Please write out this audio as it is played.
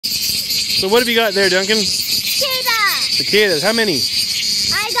So what have you got there, Duncan? Cicadas. Cicadas. How many?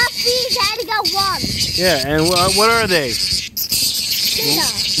 I got 3, Daddy got 1. Yeah, and what are they?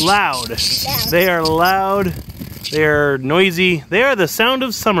 Cicadas. Loud. They are loud. They are noisy. They are the sound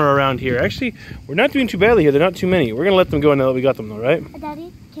of summer around here. Actually, we're not doing too badly here. They're not too many. We're going to let them go now that we got them, though, right?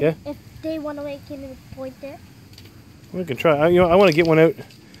 Daddy, Yeah? if they run away, can you point there? We can try. I want to get one out.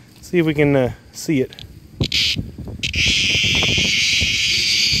 See if we can see it.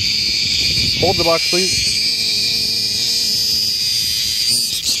 Hold the box, please.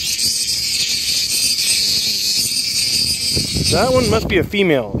 That one must be a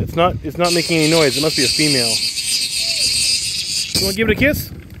female. It's not making any noise. It must be a female. You want to give it a kiss?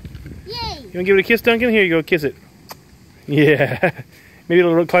 Yay! You want to give it a kiss, Duncan? Here you go, kiss it. Yeah. Maybe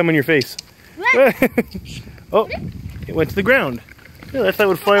it'll climb on your face. Oh, it went to the ground. Yeah, I thought it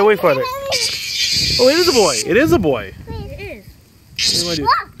would fly away farther. Oh, it is a boy. It is a boy. It is. What do you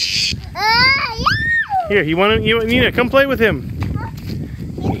want to do? Here, Nina, come play with him.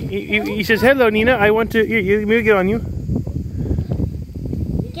 He says, hello, Nina. I want to. Here, let me get on you.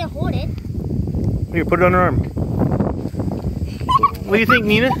 You can't hold it. Here, put it on her arm. What do you think,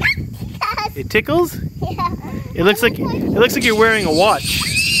 Nina? It tickles? Yeah. It looks like you're wearing a watch.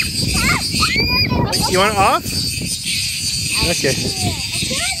 You want it off? Okay.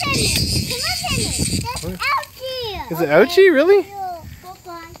 Is it ouchie, really?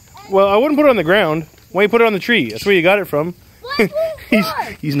 Well, I wouldn't put it on the ground. Why don't you put it on the tree? That's where you got it from.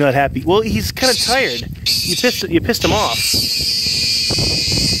 He's not happy. Well, he's kind of tired. You pissed him off.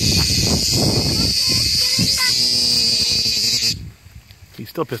 He's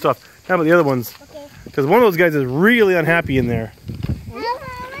still pissed off. How about the other ones? Because one of those guys is really unhappy in there.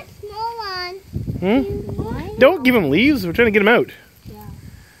 Don't give him leaves. We're trying to get him out. Yeah.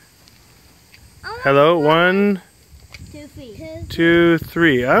 Hello, 1, 2,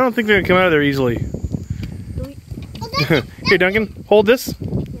 3. I don't think they're gonna come out of there easily. Here, Duncan, hold this.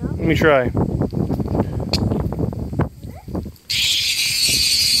 Let me try.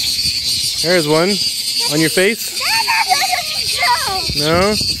 There's one on your face.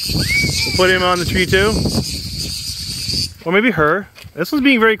 No? We'll put him on the tree too. Or maybe her. This one's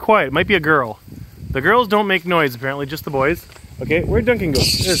being very quiet. It might be a girl. The girls don't make noise, apparently, just the boys. Okay, where'd Duncan go?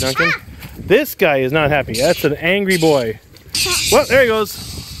 There's Duncan. This guy is not happy. That's an angry boy. Well, there he goes.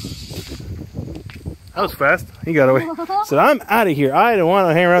 That was fast. He got away. Said, I'm out of here. I don't want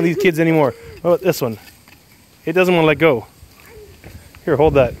to hang around these kids anymore. What about this one? It doesn't want to let go. Here,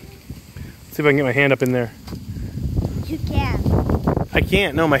 hold that. Let's see if I can get my hand up in there. You can. I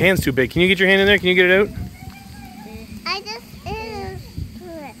can't. No, my hand's too big. Can you get your hand in there? Can you get it out? I just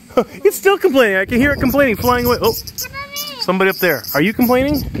It's still complaining. I can hear it complaining, flying away. Oh, somebody up there. Are you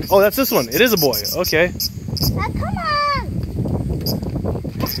complaining? Oh, that's this one. It is a boy. Okay. Come on.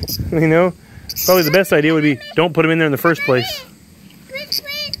 You know, probably the best idea would be don't put him in there in the first place.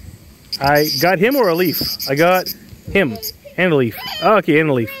 I got him or a leaf? I got him and a leaf. Oh, okay, and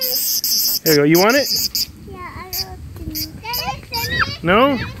a leaf. There you go. You want it? Yeah, I will.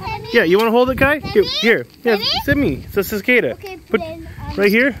 No? Yeah, you want to hold it, Kai? Here. Yeah, send me. It's a cicada. Okay, put right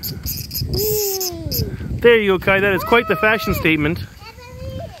here. There you go, Kai. That is quite the fashion statement.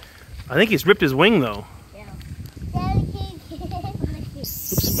 I think he's ripped his wing, though.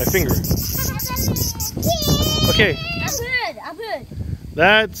 Oops, my finger. Okay. I'm good.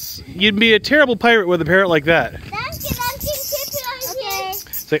 You'd be a terrible pirate with a parrot like that.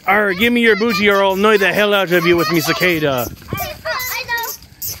 It's like, arr, give me your booty or I'll annoy the hell out of you with me cicada.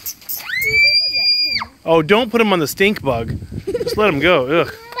 Oh, don't put him on the stink bug. Just let him go. Ugh.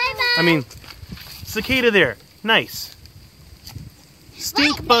 Bye-bye. I mean, cicada there. Nice.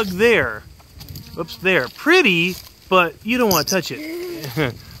 Stink bug there. Oops, there. Pretty, but you don't want to touch it.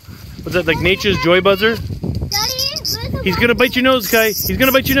 Was that like nature's joy buzzer? He's going to bite your nose, Kai. He's going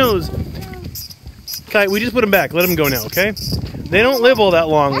to bite your nose. Kai, we just put him back. Let him go now, okay? They don't live all that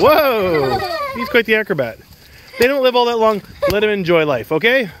long. Whoa! He's quite the acrobat. They don't live all that long. Let him enjoy life,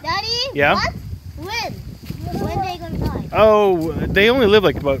 okay? Daddy? Yeah? What? When are they going to die? Oh, they only live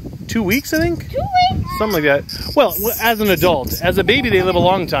like about 2 weeks, I think? 2 weeks? Something like that. Well, as an adult. As a baby, they live a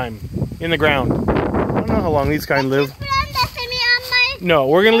long time in the ground. I don't know how long these kind live. No,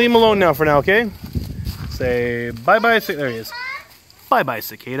 we're going to leave him alone now for now, okay? Say bye-bye. There he is. Bye-bye,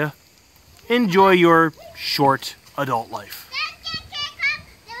 cicada. Enjoy your short adult life.